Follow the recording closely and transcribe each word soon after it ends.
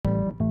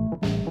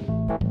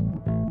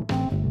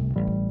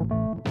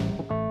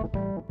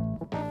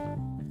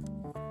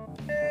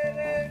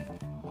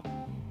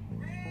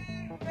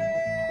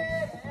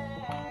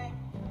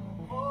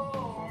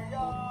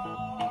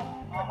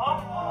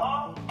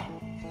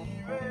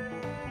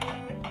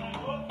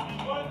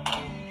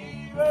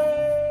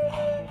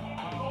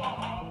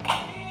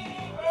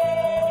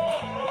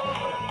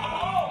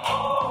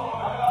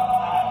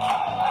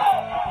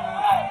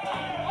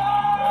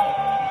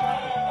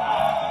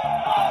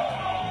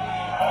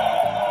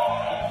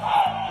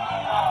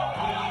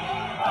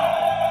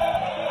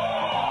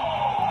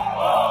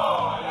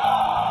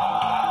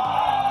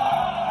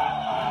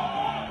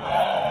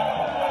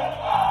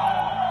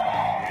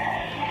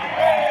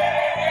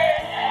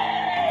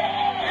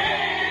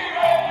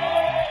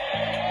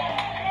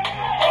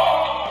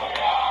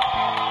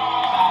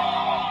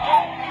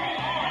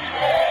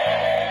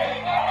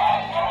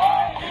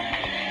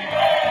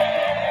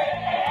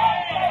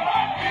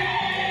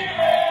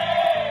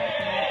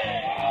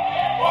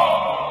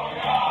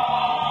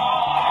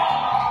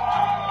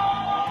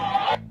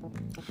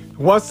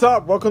What's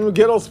up? Welcome to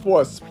Ghetto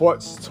Sports,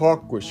 sports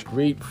talk with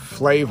street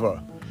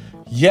flavor.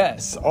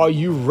 Yes, are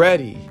you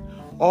ready?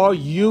 Are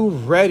you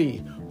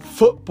ready?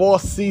 Football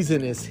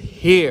season is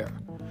here.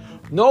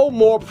 No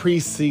more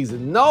preseason.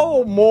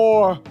 No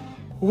more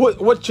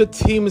what your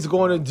team is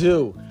going to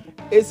do.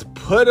 It's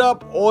put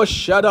up or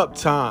shut up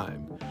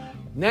time.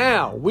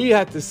 Now, we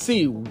have to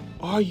see,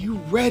 are you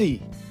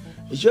ready?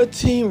 Is your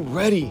team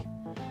ready?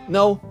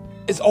 No,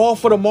 it's all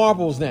for the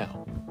marbles now.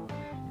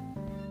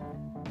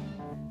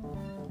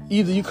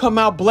 Either you come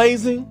out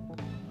blazing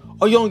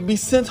or you'll be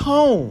sent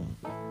home.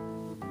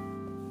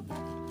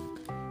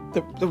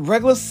 The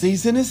regular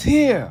season is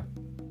here.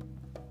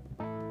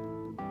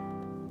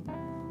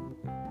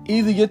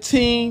 Either your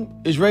team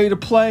is ready to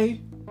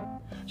play,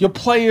 your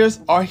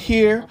players are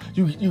here,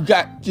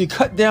 you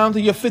cut down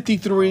to your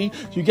 53,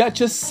 you got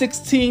just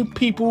 16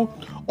 people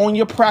on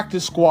your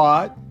practice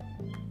squad.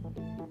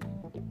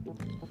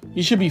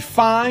 You should be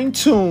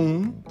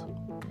fine-tuned.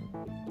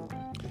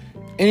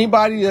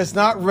 Anybody that's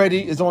not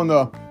ready is on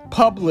the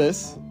PUP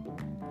list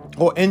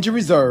or injury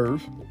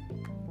reserve.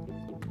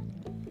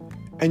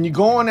 And you're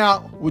going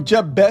out with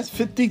your best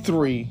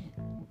 53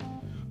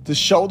 to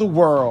show the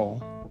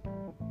world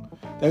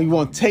that you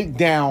want to take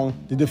down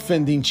the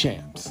defending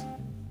champs.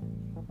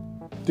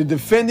 The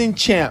defending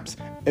champs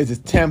is the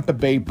Tampa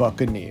Bay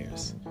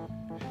Buccaneers.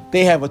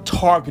 They have a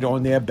target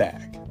on their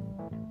back.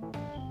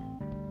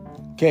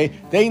 Okay?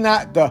 They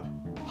not the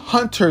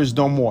hunters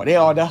no more. They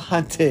are the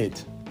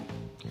hunted.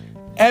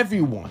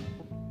 Everyone,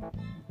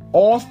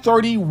 all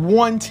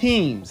 31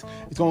 teams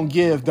is going to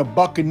give the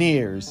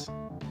Buccaneers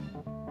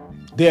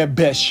their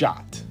best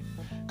shot.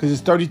 Because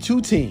it's 32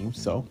 teams,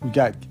 so we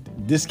got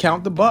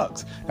discount the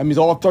Bucs. That means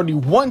all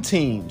 31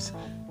 teams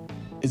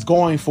is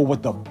going for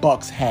what the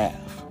Bucs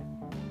have.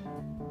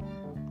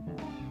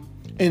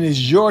 And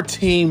is your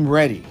team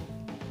ready?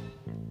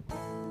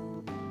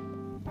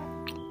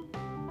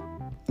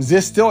 Is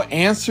there still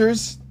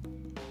answers?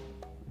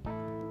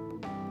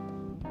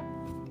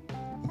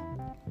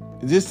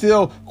 Is there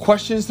still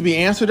questions to be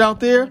answered out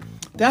there?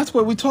 That's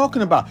what we're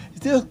talking about. Is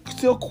there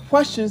still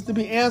questions to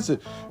be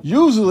answered?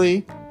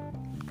 Usually,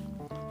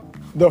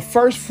 the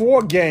first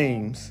 4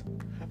 games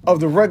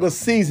of the regular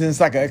season is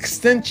like an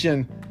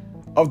extension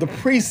of the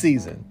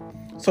preseason.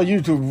 So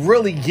you to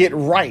really get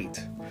right.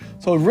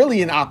 So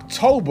really in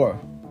October,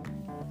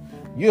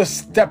 you're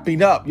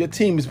stepping up. Your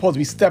team is supposed to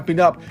be stepping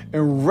up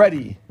and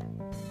ready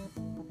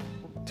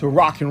to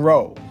rock and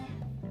roll.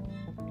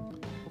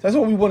 That's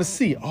what we want to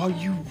see. Are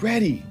you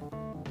ready?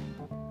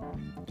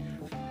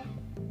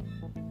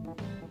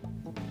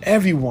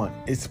 Everyone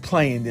is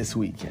playing this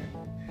weekend.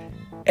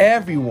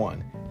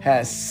 Everyone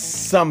has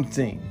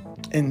something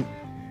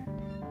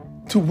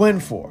to win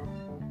for.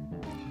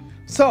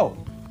 So,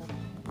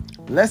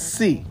 let's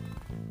see.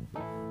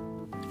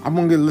 I'm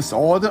going to list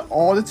all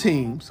the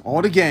teams,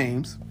 all the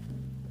games.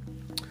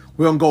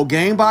 We're going to go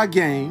game by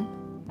game.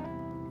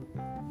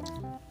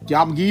 I'm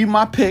going to give you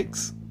my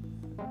picks.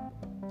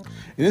 And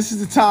this is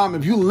the time,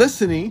 if you're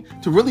listening,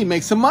 to really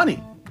make some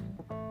money.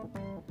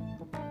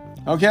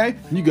 Okay?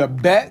 You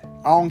got bet.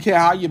 I don't care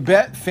how you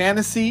bet.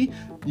 Fantasy.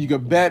 You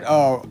can bet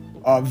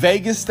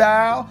Vegas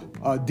style.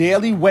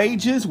 Daily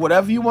wages.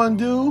 Whatever you want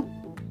to do.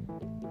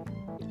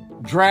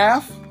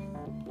 Draft.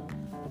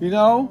 You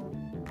know.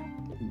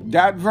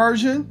 That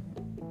version.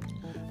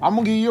 I'm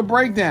going to give you a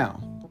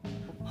breakdown.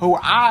 Who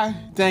I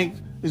think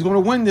is going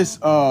to win this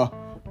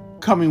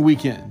coming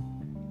weekend.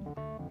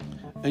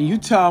 And you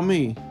tell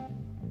me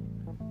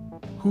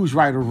who's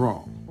right or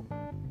wrong.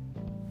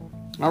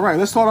 All right.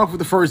 Let's start off with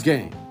the first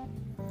game.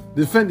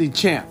 Defending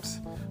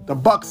champs, the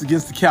Bucs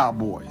against the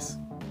Cowboys.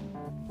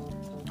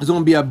 It's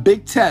going to be a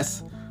big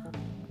test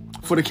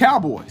for the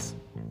Cowboys.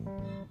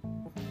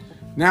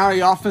 Now the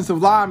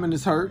offensive lineman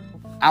is hurt,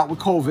 out with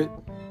COVID.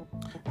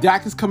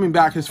 Dak is coming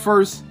back, his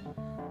first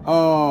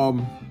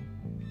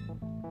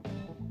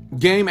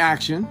game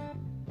action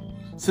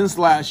since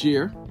last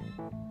year.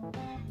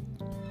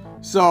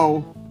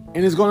 So,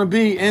 and it's going to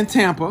be in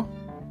Tampa.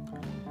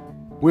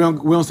 We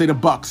don't say the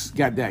Bucs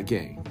got that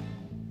game.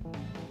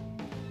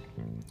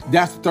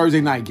 That's the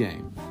Thursday night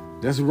game.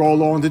 Let's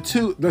roll on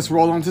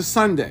to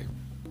Sunday.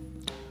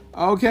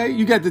 Okay,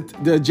 you got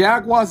the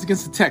Jaguars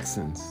against the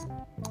Texans.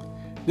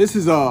 This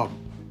is a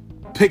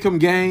pick'em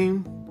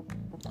game.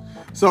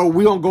 So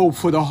we're going to go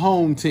for the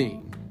home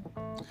team.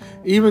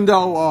 Even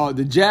though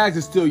the Jags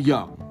are still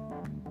young.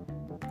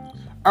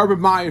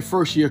 Urban Meyer,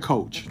 first-year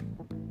coach.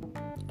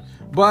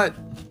 But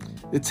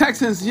the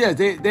Texans, yeah,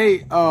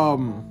 they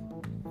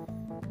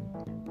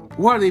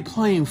what are they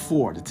playing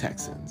for, the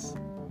Texans?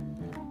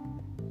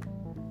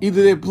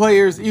 Either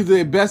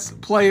their best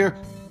player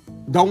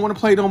don't want to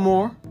play no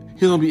more.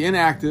 He's going to be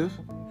inactive.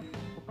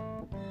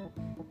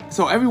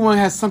 So everyone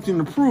has something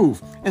to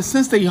prove. And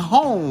since they're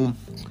home,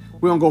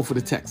 we're going to go for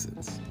the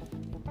Texans.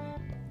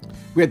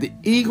 We had the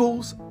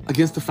Eagles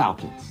against the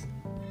Falcons.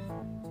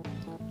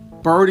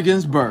 Bird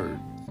against Bird.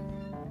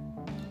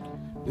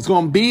 It's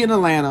going to be in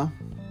Atlanta.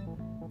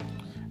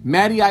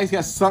 Matty Ice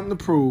got something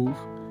to prove.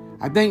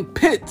 I think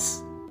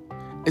Pitts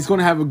is going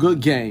to have a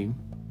good game.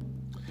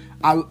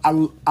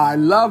 I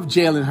love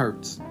Jalen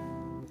Hurts.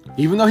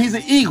 Even though he's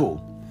an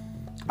Eagle,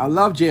 I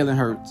love Jalen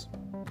Hurts.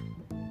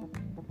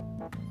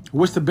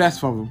 Wish the best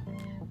for him.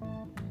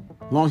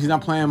 As long as he's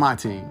not playing my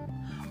team.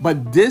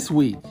 But this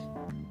week,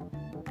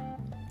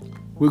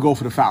 we'll go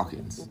for the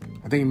Falcons.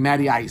 I think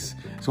Matty Ice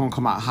is going to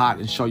come out hot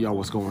and show y'all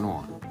what's going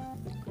on.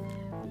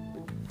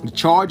 The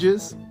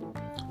Chargers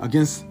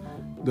against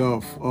the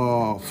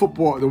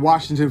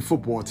Washington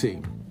football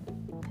team.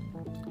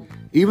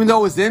 Even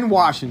though it's in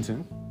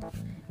Washington,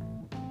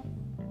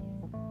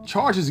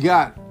 Chargers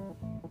got,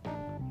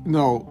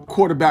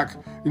 quarterback,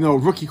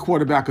 rookie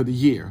quarterback of the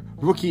year,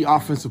 rookie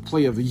offensive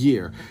player of the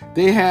year.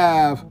 They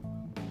have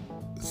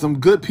some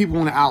good people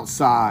on the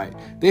outside.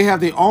 They have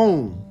their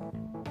own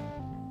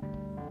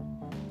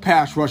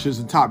pass rushers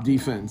and top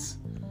defense,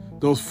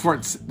 the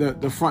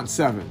front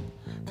seven,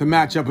 to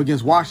match up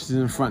against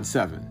Washington front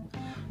seven.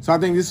 So I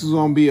think this is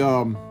going to be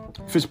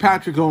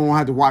Fitzpatrick going to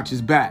have to watch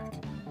his back.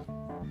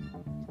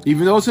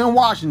 Even though it's in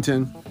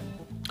Washington,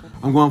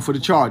 I'm going for the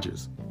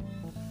Chargers.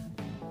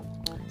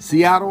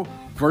 Seattle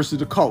versus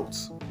the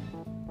Colts.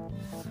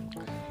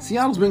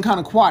 Seattle's been kind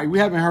of quiet. We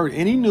haven't heard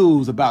any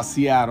news about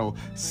Seattle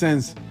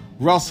since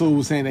Russell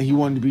was saying that he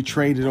wanted to be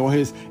traded, or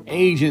his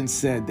agent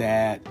said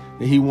that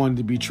he wanted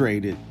to be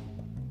traded.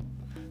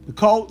 The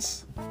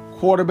Colts,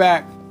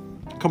 quarterback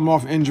coming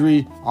off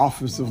injury,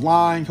 offensive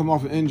line coming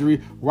off an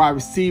injury, wide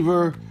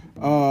receiver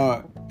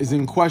is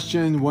in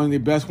question. One of the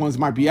best ones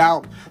might be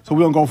out, so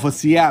we're going to go for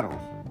Seattle.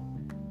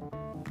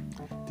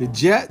 The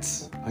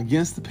Jets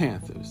against the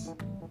Panthers.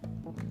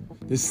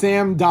 The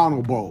Sam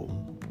Darnold Bowl.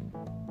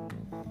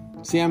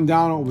 Sam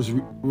Darnold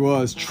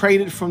was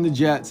traded from the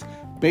Jets,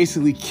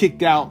 basically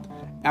kicked out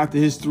after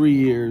his 3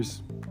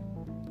 years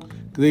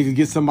because they could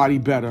get somebody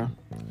better.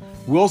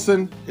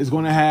 Wilson is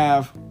going to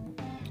have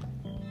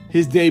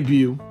his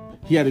debut.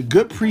 He had a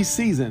good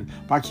preseason,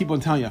 but I keep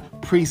on telling you,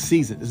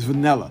 preseason is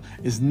vanilla.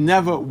 It's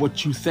never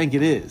what you think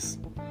it is.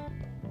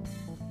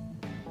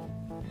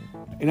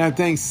 And I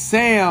think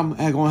Sam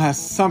is going to have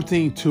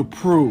something to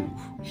prove.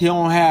 He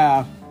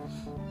got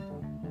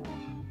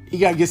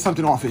to get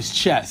something off his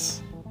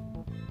chest.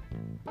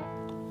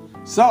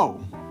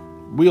 So,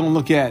 we're going to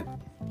look at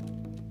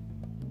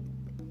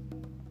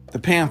the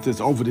Panthers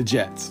over the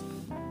Jets.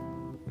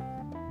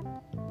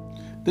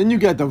 Then you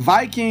got the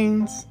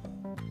Vikings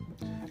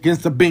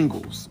against the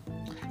Bengals.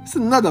 It's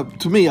another,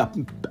 to me, a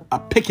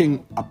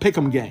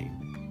pick'em game.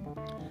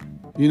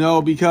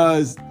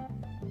 Because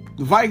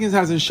the Vikings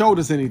hasn't showed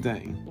us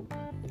anything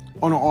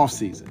on the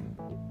offseason.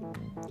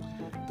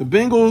 The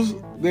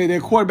Bengals, their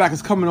quarterback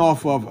is coming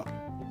off of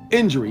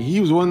injury. He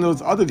was one of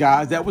those other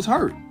guys that was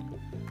hurt.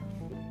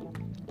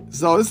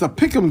 So it's a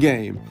pick'em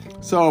game.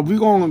 So if we're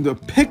going to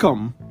pick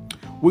 'em,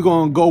 we're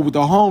going to go with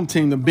the home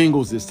team, the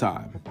Bengals, this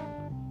time.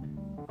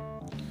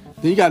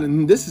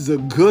 Then this is a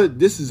good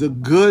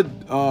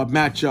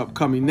matchup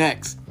coming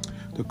next.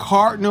 The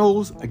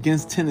Cardinals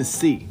against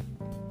Tennessee.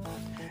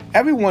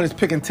 Everyone is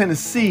picking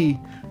Tennessee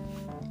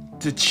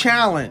to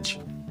challenge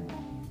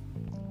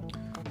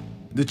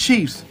the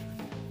Chiefs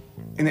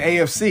in the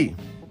AFC.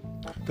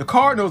 The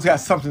Cardinals got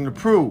something to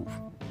prove.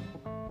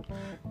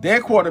 Their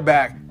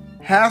quarterback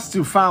has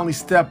to finally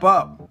step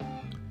up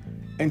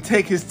and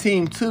take his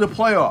team to the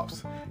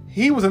playoffs.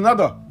 He was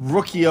another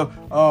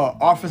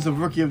offensive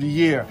rookie of the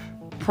year,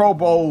 Pro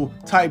Bowl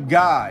type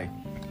guy,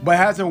 but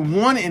hasn't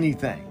won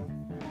anything.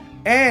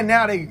 And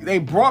now they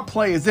brought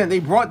players in. They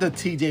brought the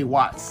TJ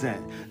Watts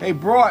in. They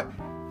brought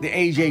the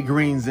AJ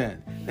Greens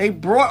in. They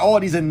brought all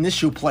these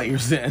initial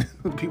players in.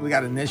 People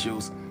got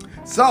initials.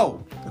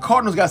 So the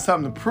Cardinals got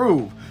something to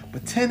prove.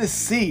 But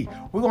Tennessee,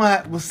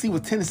 we'll see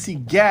what Tennessee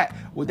got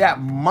with that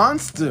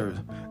monster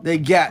they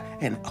got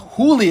in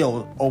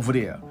Julio over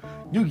there.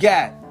 You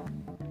got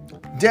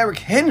Derrick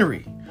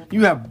Henry.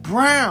 You have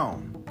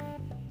Brown.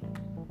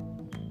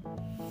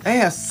 They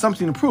have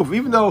something to prove.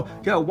 Even though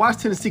you got to watch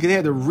Tennessee because they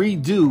had to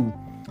redo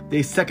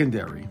their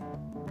secondary.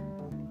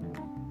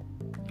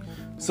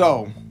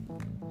 So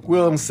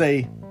we'll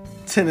say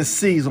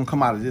Tennessee's going to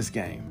come out of this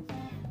game.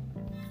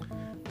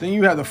 Then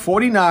you have the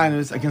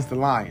 49ers against the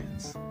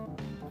Lions.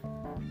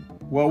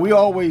 Well, we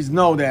always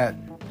know that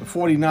the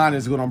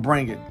 49ers are going to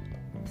bring it.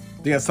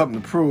 They got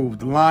something to prove.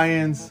 The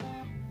Lions,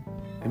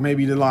 it may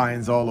be the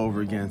Lions all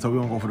over again. So we're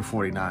going to go for the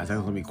 49ers. That's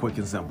going to be quick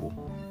and simple.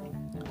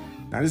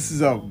 Now, this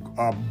is a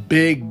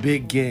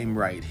big game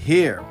right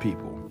here,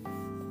 people.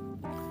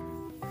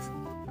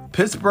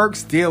 Pittsburgh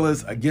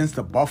Steelers against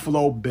the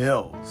Buffalo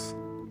Bills.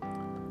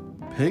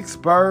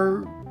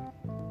 Pittsburgh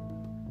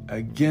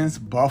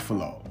against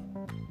Buffalo.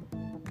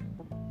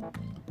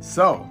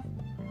 So,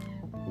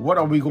 what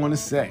are we going to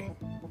say?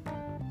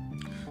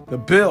 The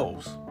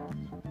Bills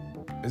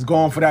is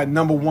going for that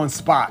number one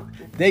spot.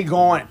 They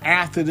going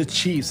after the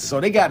Chiefs, so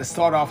they got to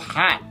start off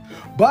hot.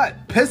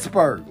 But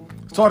Pittsburgh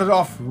started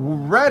off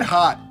red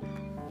hot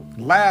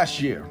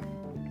last year.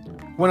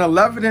 Went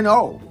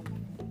 11-0.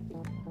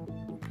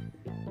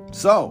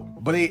 So,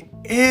 but they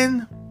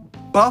in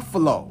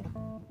Buffalo.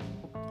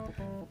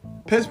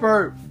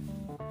 Pittsburgh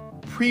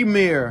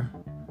premier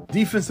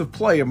defensive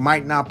player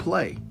might not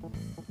play.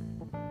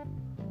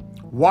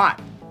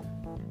 Watt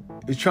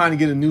is trying to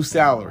get a new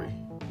salary,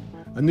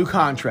 a new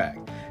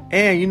contract.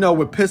 And, you know,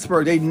 with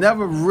Pittsburgh, they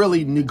never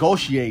really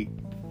negotiate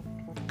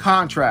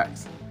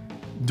contracts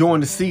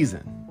during the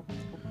season.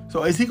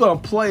 So is he going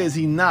to play? Is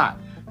he not?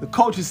 The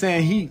coach is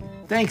saying he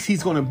thinks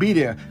he's going to be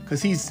there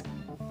because he's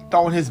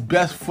throwing his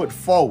best foot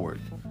forward.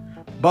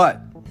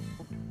 But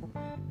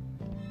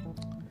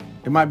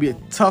it might be a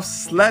tough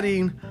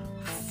sledding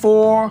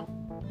for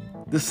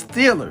the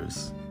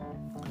Steelers.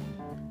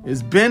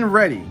 Is Ben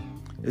ready?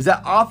 Is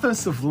that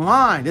offensive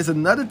line? There's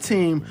another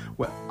team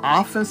with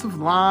offensive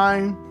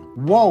line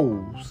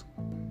woes.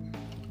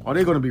 Are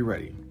they going to be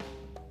ready?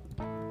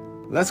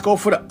 Let's go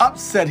for the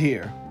upset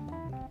here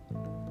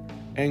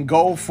and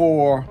go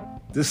for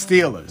the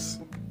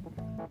Steelers.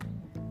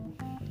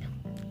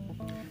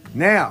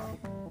 Now,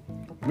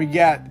 we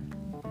got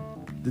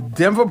the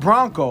Denver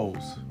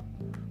Broncos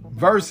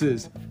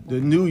versus the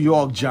New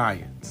York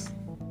Giants.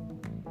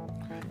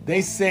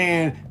 They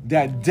saying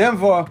that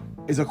Denver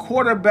is a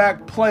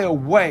quarterback play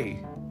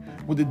away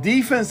with the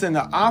defense and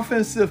the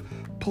offensive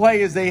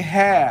players they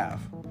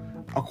have.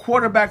 A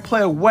quarterback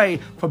play away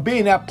for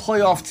being that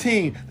playoff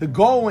team, to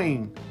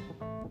going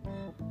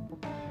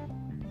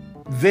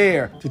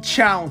there to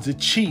challenge the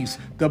Chiefs,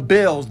 the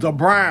Bills, the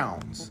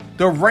Browns,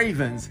 the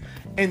Ravens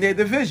in their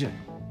division.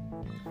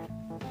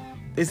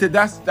 They said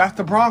that's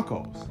the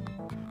Broncos.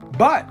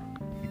 But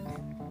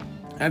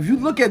if you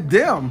look at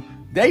them,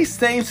 they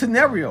same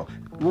scenario.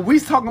 When we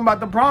talking about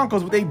the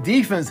Broncos with their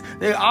defense,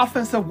 their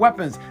offensive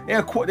weapons,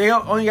 they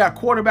only got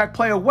quarterback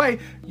play away.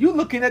 You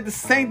looking at the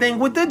same thing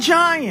with the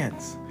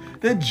Giants.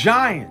 The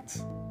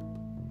Giants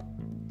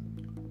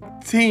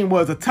team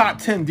was a top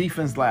 10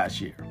 defense last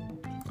year.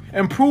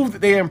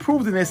 They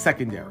improved in their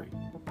secondary.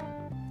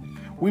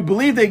 We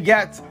believe they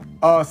got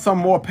some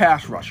more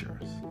pass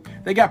rushers.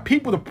 They got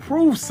people to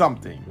prove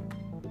something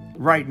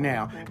right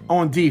now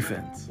on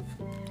defense.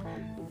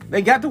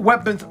 They got the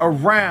weapons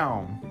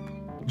around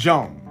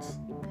Jones.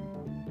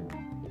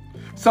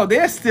 So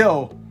they're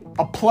still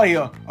a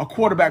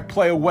quarterback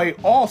play away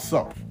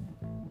also.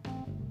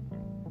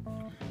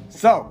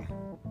 So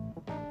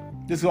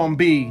this is going to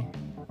be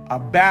a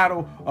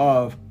battle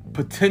of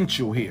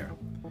potential here.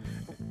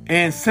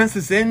 And since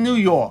it's in New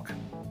York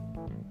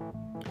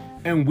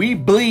and we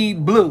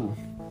bleed blue,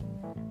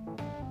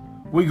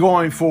 we're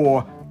going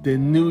for the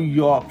New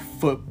York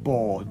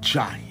Football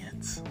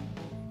Giants.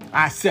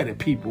 I said it,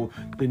 people.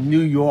 The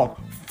New York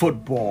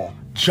Football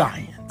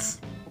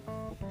Giants.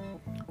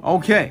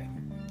 Okay.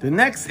 The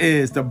next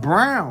is the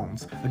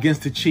Browns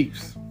against the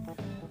Chiefs.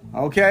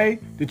 Okay?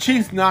 The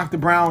Chiefs knocked the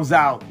Browns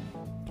out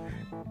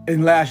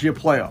in last year's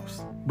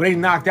playoffs. But they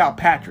knocked out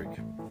Patrick.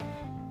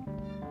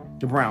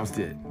 The Browns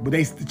did. But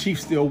the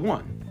Chiefs still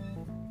won.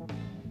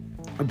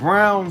 The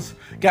Browns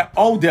got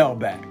Odell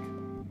back.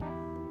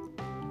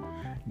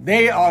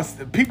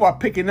 People are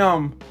picking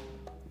them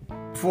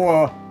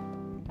for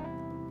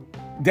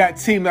that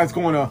team that's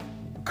going to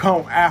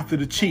come after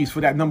the Chiefs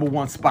for that number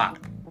one spot.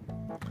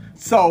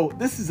 So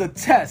this is a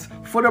test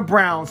for the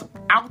Browns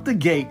out the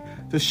gate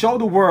to show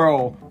the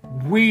world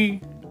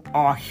we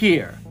are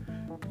here.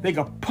 They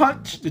can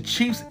punch the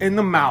Chiefs in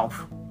the mouth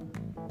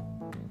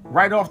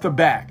right off the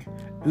back.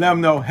 Let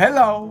them know,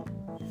 hello,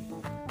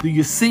 do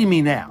you see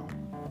me now?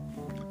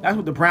 That's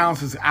what the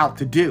Browns is out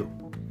to do.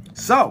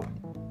 So,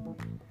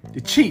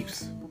 the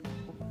Chiefs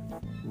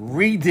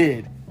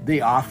redid the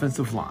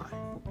offensive line.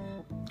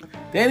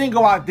 They didn't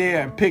go out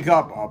there and pick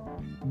up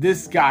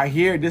this guy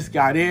here, this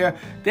guy there.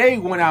 They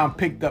went out and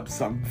picked up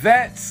some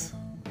vets.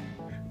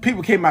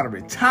 People came out of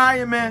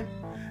retirement.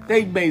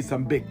 They made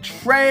some big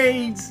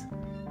trades.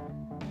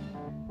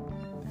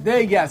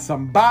 They got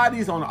some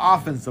bodies on the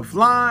offensive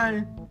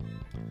line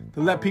to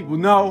let people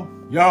know,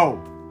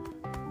 yo,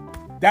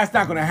 that's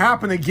not going to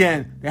happen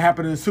again. That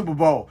happened in the Super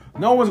Bowl.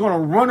 No one's going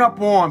to run up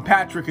on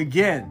Patrick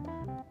again.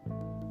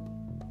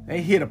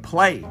 They here to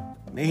play.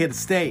 They here to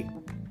stay.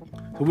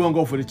 So we're going to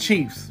go for the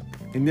Chiefs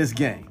in this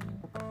game.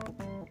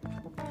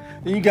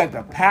 Then you got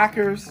the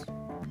Packers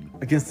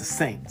against the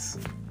Saints.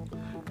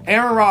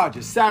 Aaron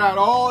Rodgers sat out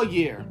all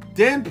year.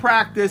 Didn't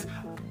practice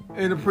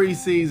in the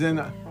preseason.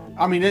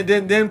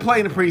 Didn't play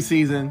in the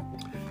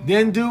preseason.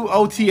 Didn't do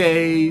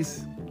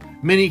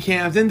OTAs, mini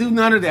camps. Didn't do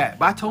none of that.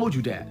 But I told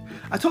you that.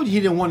 I told you he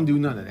didn't want to do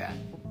none of that.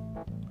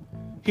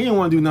 He didn't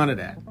want to do none of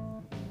that.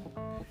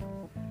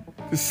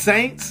 The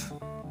Saints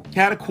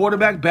had a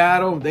quarterback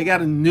battle. They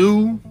got a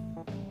new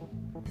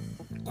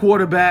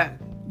quarterback,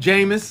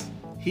 Jameis.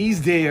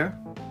 He's there.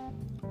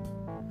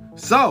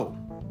 So,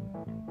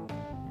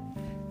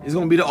 it's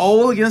going to be the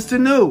old against the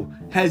new.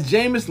 Has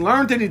Jameis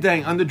learned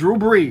anything under Drew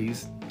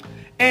Brees?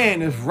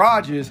 And is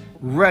Rodgers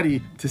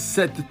ready to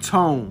set the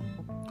tone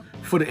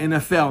for the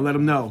NFL? Let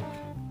him know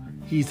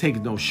he's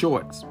taking no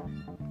shorts.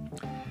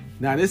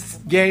 Now, this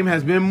game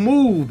has been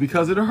moved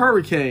because of the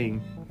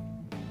hurricane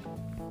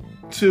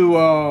to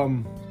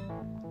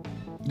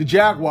the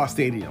Jaguar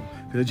Stadium.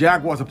 The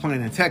Jaguars are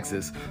playing in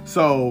Texas.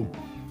 So,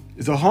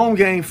 it's a home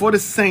game for the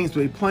Saints.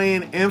 They're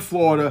playing in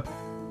Florida,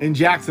 in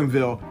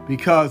Jacksonville,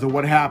 because of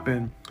what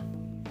happened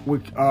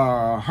with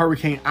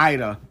Hurricane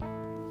Ida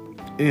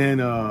in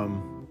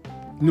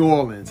New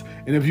Orleans.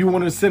 And if you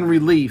want to send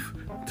relief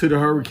to the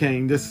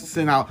hurricane, just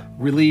send out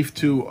relief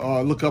to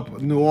look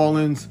up New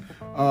Orleans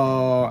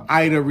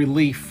Ida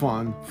Relief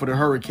Fund for the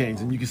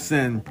hurricanes, and you can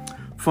send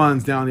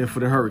funds down there for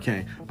the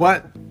hurricane.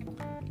 But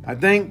I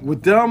think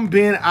with them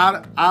being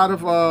out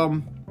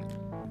of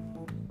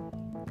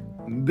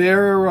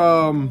their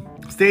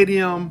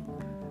stadium,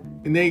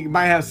 and they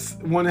might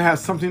want to have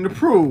something to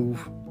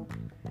prove.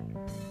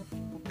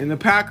 And the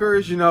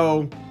Packers, they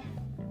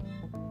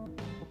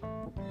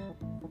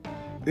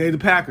the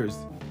Packers.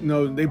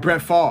 They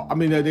Brett Favre.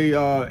 They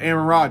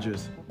Aaron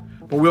Rodgers.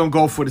 But we don't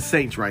go for the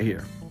Saints right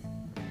here.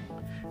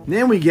 And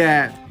then we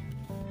got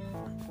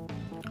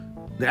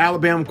the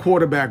Alabama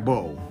Quarterback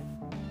Bowl.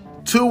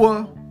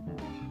 Tua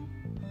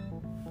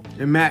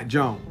and Matt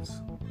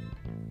Jones.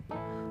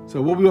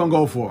 So what we gonna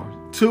go for?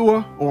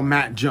 Tua or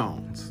Matt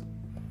Jones?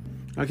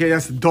 Okay,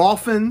 that's the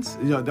Dolphins.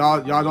 Y'all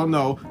don't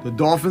know. The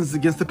Dolphins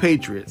against the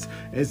Patriots.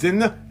 It's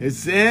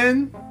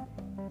in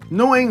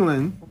New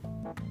England.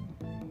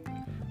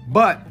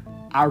 But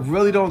I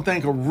really don't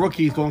think a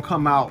rookie is gonna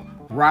come out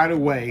right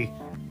away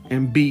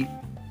and beat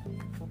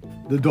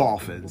the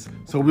Dolphins.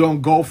 So we're gonna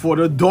go for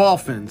the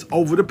Dolphins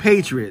over the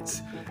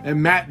Patriots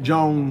and Matt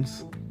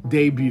Jones'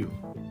 debut.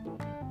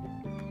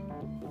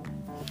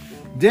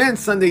 Then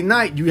Sunday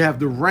night, you have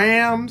the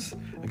Rams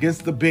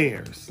against the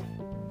Bears.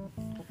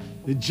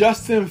 The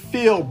Justin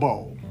Field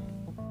Bowl.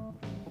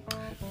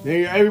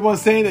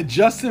 Everyone's saying that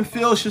Justin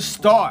Fields should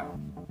start.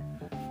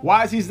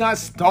 Why is he not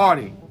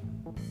starting?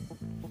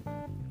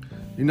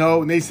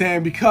 And they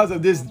saying because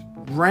of this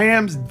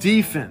Rams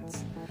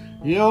defense.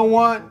 You don't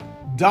want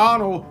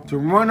Donald to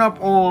run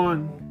up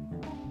on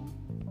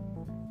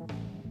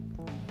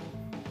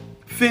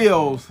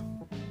Fields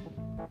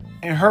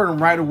and hurt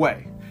him right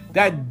away.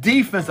 That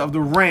defense of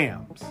the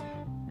Rams.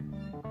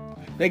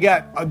 They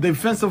got a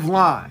defensive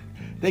line.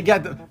 They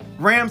got the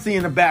Ramsey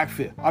in the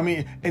backfield.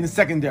 In the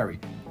secondary.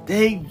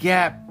 They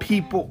got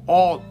people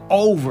all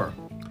over.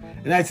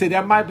 And I'd say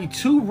that might be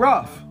too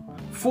rough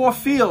for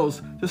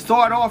Fields to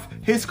start off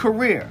his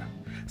career.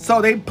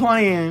 So they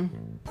playing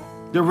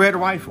the Red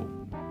Rifle.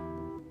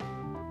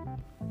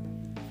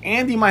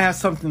 Andy might have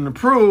something to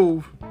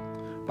prove,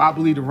 but I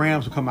believe the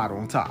Rams will come out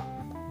on top.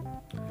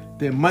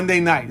 Then Monday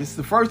night. This is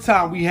the first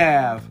time we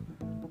have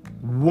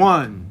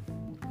one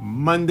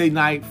Monday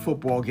night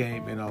football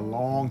game in a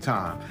long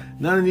time.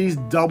 None of these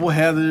double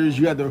headers.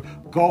 You had to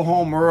go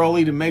home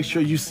early to make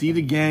sure you see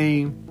the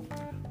game.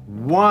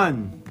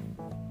 One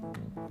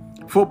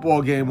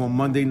football game on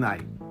Monday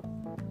night.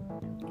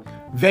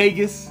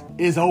 Vegas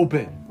is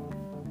open.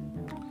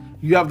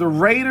 You have the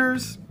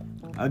Raiders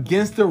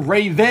against the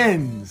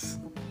Ravens.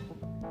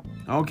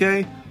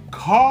 Okay?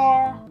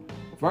 Carr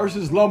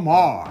versus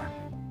Lamar.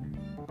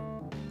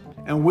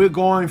 And we're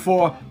going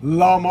for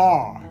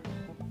Lamar.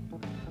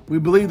 We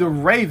believe the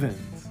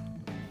Ravens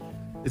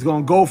is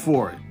going to go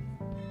for it.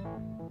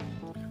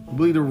 We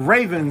believe the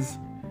Ravens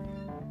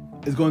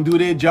is going to do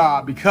their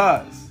job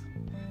because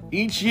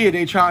each year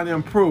they're trying to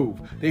improve.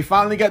 They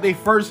finally got their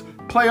first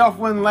playoff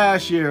win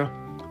last year.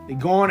 They're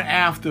going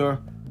after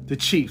the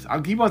Chiefs.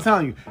 I'll keep on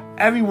telling you,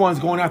 everyone's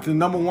going after the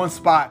number one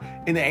spot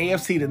in the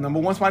AFC. The number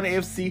one spot in the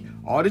AFC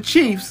are the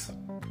Chiefs.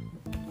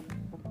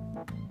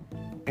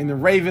 And the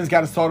Ravens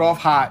got to start off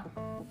hot,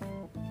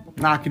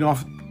 knocking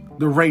off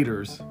the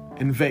Raiders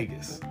in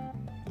Vegas.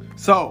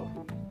 So,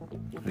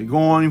 we're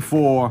going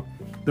for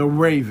the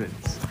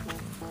Ravens.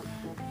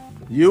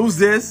 Use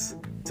this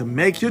to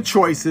make your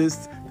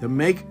choices, to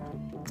make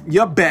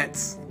your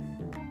bets.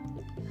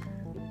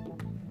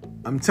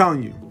 I'm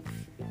telling you,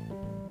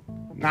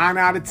 9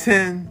 out of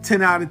 10,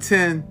 10 out of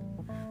 10.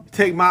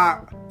 Take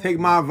my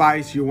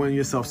advice, you'll win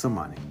yourself some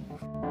money.